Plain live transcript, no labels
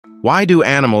Why do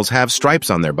animals have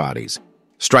stripes on their bodies?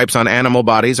 Stripes on animal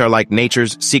bodies are like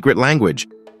nature's secret language,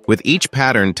 with each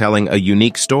pattern telling a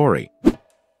unique story.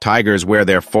 Tigers wear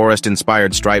their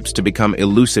forest-inspired stripes to become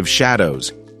elusive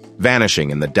shadows,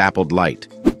 vanishing in the dappled light.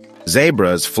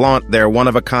 Zebras flaunt their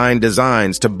one-of-a-kind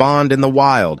designs to bond in the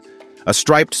wild, a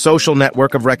striped social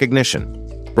network of recognition.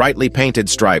 Brightly painted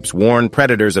stripes warn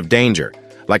predators of danger,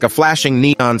 like a flashing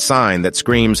neon sign that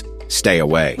screams, "Stay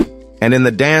away." And in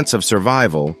the dance of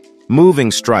survival,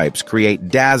 moving stripes create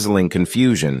dazzling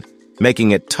confusion,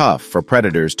 making it tough for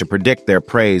predators to predict their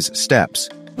prey's steps.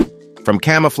 From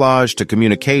camouflage to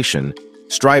communication,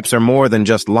 stripes are more than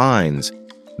just lines.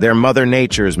 They're Mother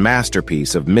Nature's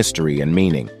masterpiece of mystery and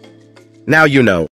meaning. Now you know.